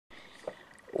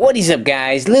What is up,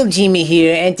 guys? Lil Jimmy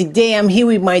here, and today I'm here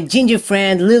with my ginger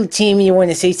friend, Lil Timmy. You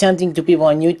want to say something to people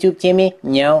on YouTube, Timmy?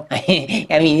 No? I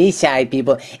mean, these shy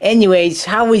people. Anyways,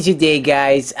 how was your day,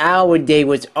 guys? Our day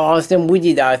was awesome. We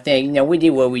did our thing. You know, we did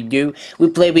what we do.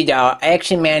 We played with our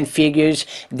Action Man figures.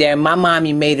 Then my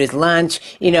mommy made us lunch.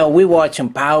 You know, we watched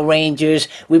some Power Rangers.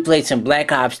 We played some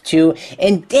Black Ops 2.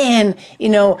 And then, you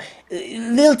know,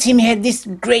 Lil Tim had this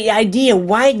great idea.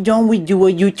 Why don't we do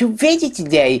a YouTube video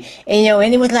today?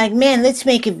 And it was like, man, let's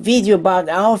make a video about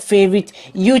our favorite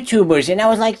YouTubers. And I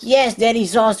was like, yes, that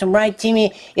is awesome, right,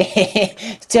 Timmy?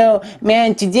 So,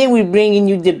 man, today we're bringing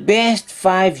you the best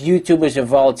 5 YouTubers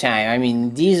of all time. I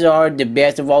mean, these are the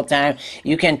best of all time.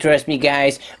 You can trust me,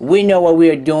 guys. We know what we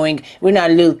are doing. We're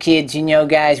not little kids,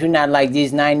 guys. We're not like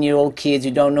these 9-year-old kids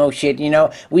who don't know shit,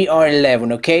 We are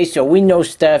 11, okay? So we know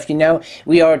stuff,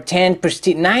 We are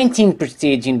 19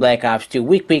 prestige in Black Ops 2.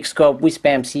 We quickscope, we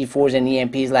spam C4s and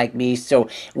EMPs like beasts, so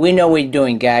we know what we're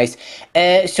doing, guys.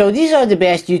 So these are the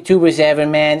best YouTubers ever,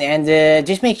 man, and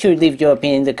just make sure to leave your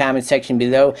opinion in the comment section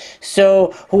below.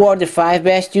 So, who are the 5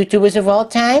 best YouTubers of all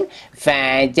time?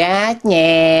 Find out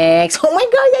next. Oh my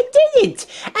god, I did it!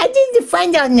 I did the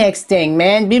find out next thing,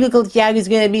 man. Biblical Tiago is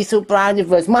gonna be so proud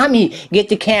of us. Mommy, get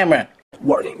the camera.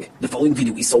 Warning, the following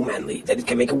video is so manly that it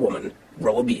can make a woman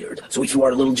grow a beard. So if you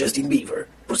are a little Justin Bieber,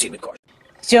 proceed with caution.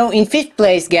 So in 5th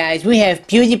place, guys, we have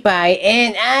PewDiePie,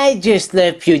 and I just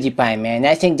love PewDiePie, man.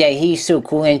 I think that he's so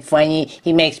cool and funny.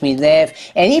 He makes me laugh,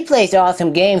 and he plays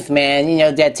awesome games,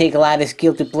 man. That take a lot of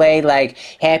skill to play, like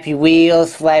Happy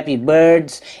Wheels, Flappy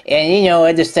Birds, and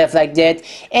other stuff like that.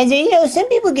 And some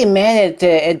people get mad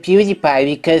at PewDiePie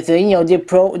because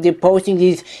they're posting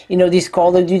these these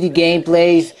Call of Duty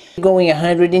gameplays, going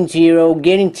 100 and 0,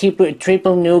 getting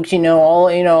triple nukes,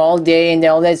 all day and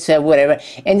all that stuff, whatever.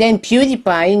 And then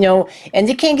PewDiePie, and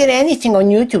they can't get anything on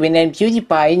YouTube, and then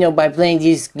PewDiePie, by playing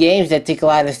these games that take a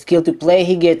lot of skill to play,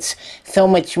 he gets so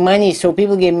much money, so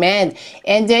people get mad,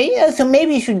 and so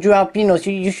maybe you should drop,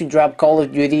 you should drop Call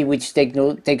of Duty, which takes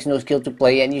no skill to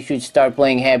play, and you should start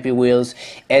playing Happy Wheels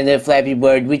and Flappy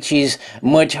Bird, which is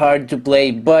much harder to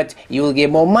play, but you will get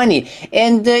more money.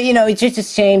 And it's just a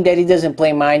shame that he doesn't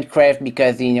play Minecraft,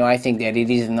 because I think that it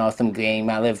is an awesome game.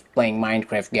 I love playing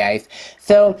Minecraft, guys.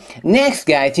 So next,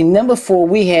 guys, in number 4,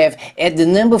 we have, at the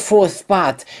number 4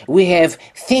 spot, we have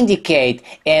Syndicate,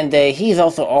 and he's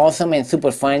also awesome and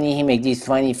super funny. He makes these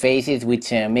funny faces,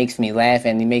 which makes me laugh,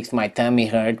 and it makes my tummy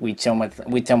hurt with so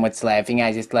much laughing.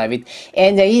 I just love it.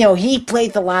 And he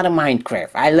plays a lot of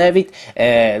Minecraft. I love it.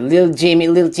 Lil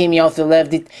Timmy also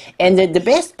loved it. And the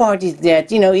best part is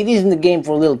that it isn't a game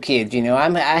for little kids.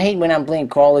 I hate when I'm playing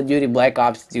Call of Duty Black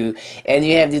Ops 2, and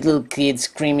you have these little kids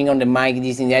screaming on the mic,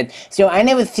 this and that. So I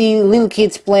never see little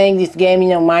kids playing this game,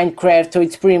 Minecraft. So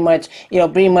it's pretty much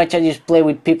I just play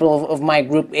with people of my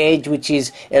group age, which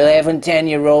is 11,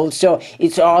 10-year-olds. So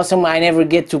it's awesome. I never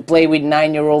get to play with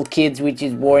 9-year-old kids, which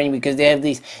is boring because they have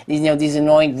these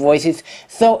annoying voices.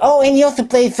 So, and he also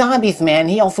plays zombies, man.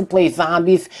 He also plays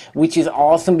zombies, which is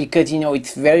awesome because,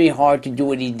 it's very hard to do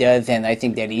what he does, and I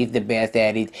think that he's the best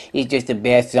at it. He's just the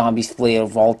best zombies player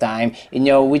of all time,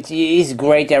 which is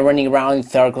great at running around in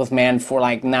circles, man, for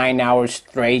like 9 hours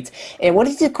straight. And what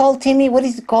is it called, Timmy? What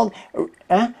is it called?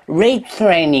 Raid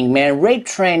training, man. Raid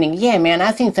training. Yeah, man,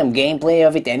 I've seen some gameplay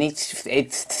of it, and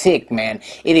it's sick, man.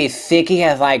 It is sick. He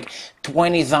has like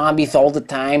 20 zombies all the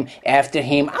time after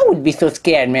him. I would be so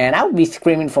scared, man. I would be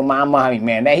screaming for my mommy,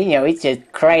 man. It's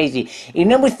just crazy.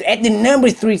 At the number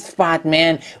 3 spot,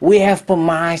 man, we have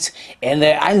Famas, and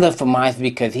I love Famas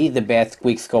because he's the best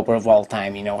quickscoper of all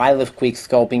time. I love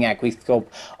quickscoping. I quickscope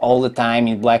all the time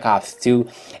in Black Ops 2,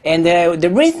 and the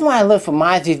reason why I love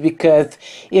Famas is because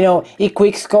he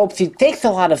quickscopes. It takes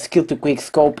a lot of skill to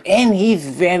quickscope, and he's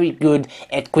very good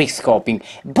at quickscoping.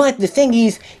 But the thing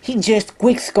is, he just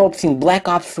quickscopes in Black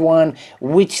Ops 1,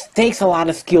 which takes a lot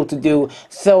of skill to do.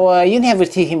 So you never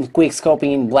see him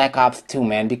quickscoping in Black Ops 2,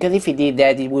 man. Because if he did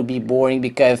that, it would be boring.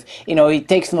 Because it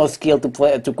takes no skill to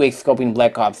quickscope in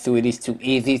Black Ops 2. It is too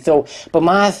easy. So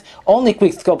Famas only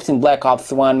quickscopes in Black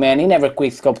Ops 1, man. He never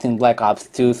quickscopes in Black Ops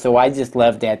 2. So I just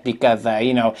love that because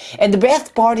And the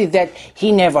best part is that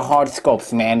he never hard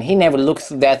scopes, man. He never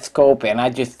looks at that scope, and I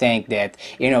just think that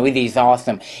it is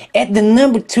awesome. At the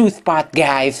number 2 spot,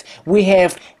 guys, we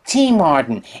have T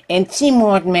Martin. And T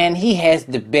Martin, man, he has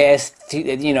the best,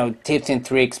 tips and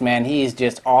tricks, man. He is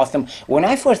just awesome. When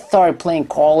I first started playing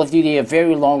Call of Duty a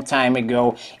very long time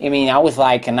ago, I mean, I was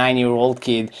like a 9-year-old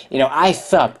kid. I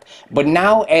sucked. But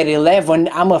now at 11,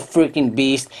 I'm a freaking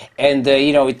beast. And,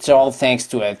 it's all thanks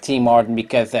to T Martin,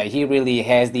 because he really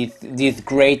has these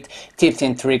great tips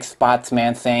and tricks spots,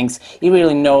 man. Thanks. He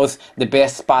really knows the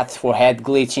best spots for head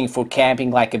glitching, for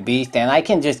camping like a beast. And I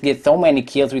can just get so many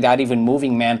kills without even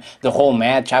moving, man. The whole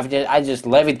match, I just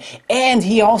love it. And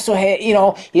he also he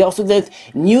also does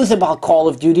news about Call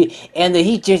of Duty, and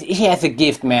he has a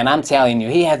gift, man. I'm telling you,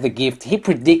 he has a gift. He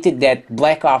predicted that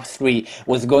Black Ops 3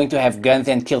 was going to have guns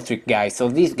and kill streak guys. So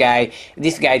this guy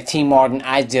T Martin,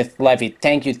 I just love it.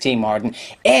 Thank you, T Martin.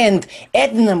 And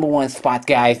at the #1 spot,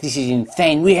 guys, this is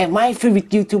insane. We have my favorite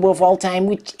YouTuber of all time,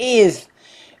 which is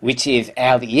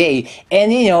LEA.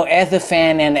 And as a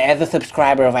fan and as a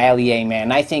subscriber of LEA,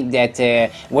 man, I think that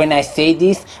when I say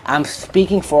this, I'm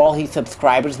speaking for all his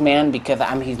subscribers, man, because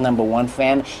I'm his #1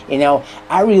 fan.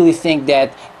 I really think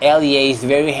that LEA is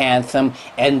very handsome,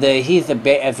 and he's a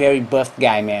very buff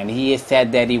guy, man. He has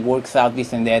said that he works out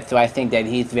this and that, so I think that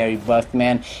he's very buff,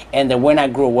 man. And when I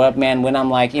grow up, man, when I'm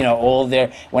like older,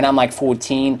 when I'm like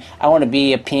 14, I want to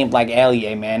be a pimp like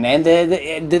LEA, man. And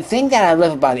the thing that I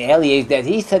love about LEA is that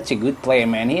he's such a good player,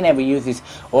 man. He never uses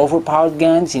overpowered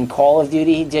guns in Call of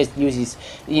Duty. He just uses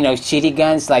shitty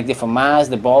guns like the FAMAS,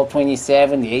 the Ball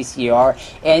 27, the ACR,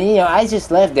 and I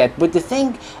just love that. But the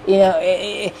thing,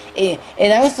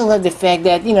 and I also love the fact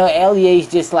that LEA is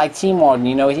just like T Martin.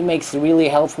 He makes really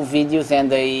helpful videos,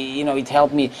 and it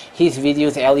helped me. His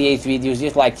videos, LEA's videos,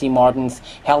 just like T Martin's,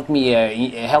 helped me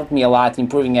a lot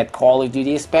improving at Call of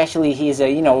Duty. Especially his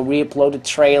re-uploaded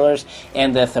trailers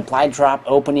and the supply drop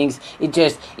openings.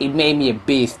 It made me a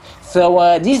beast.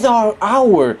 So these are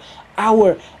our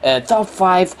top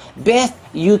 5 best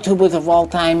YouTubers of all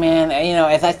time, man.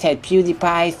 As I said,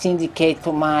 PewDiePie, Syndicate,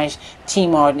 Fromage, T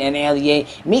Martin, and LEA.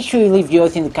 Make sure you leave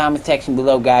yours in the comment section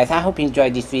below, guys. I hope you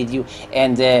enjoyed this video.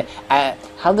 And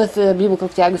how does Biblical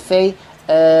Thiago say?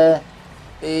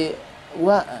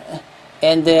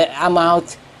 I'm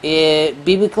out,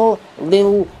 Biblical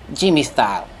Little Jimmy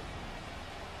style.